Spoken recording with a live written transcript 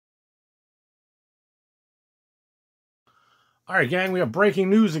All right, gang, we have breaking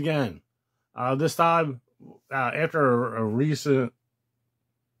news again. This time, after a recent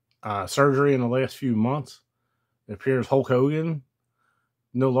surgery in the last few months, it appears Hulk Hogan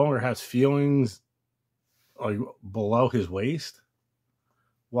no longer has feelings like below his waist.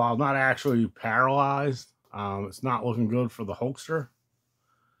 While not actually paralyzed, it's not looking good for the Hulkster.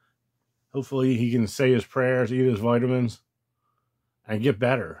 Hopefully, he can say his prayers, eat his vitamins, and get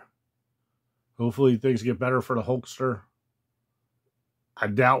better. Hopefully, things get better for the Hulkster. I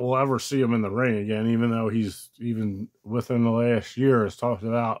doubt we'll ever see him in the ring again, even though he's even within the last year has talked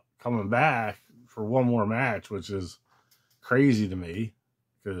about coming back for one more match, which is crazy to me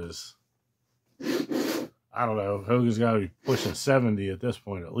because I don't know. Hogan's got to be pushing 70 at this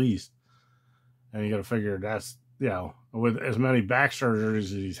point at least. And you got to figure that's, with as many back surgeries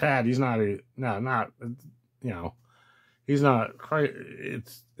as he's had, he's not, he's not quite,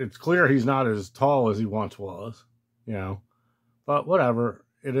 it's clear he's not as tall as he once was, But whatever,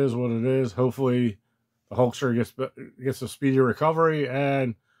 it is what it is. Hopefully, the Hulkster gets a speedy recovery.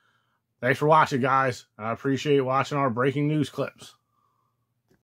 And thanks for watching, guys. I appreciate watching our breaking news clips.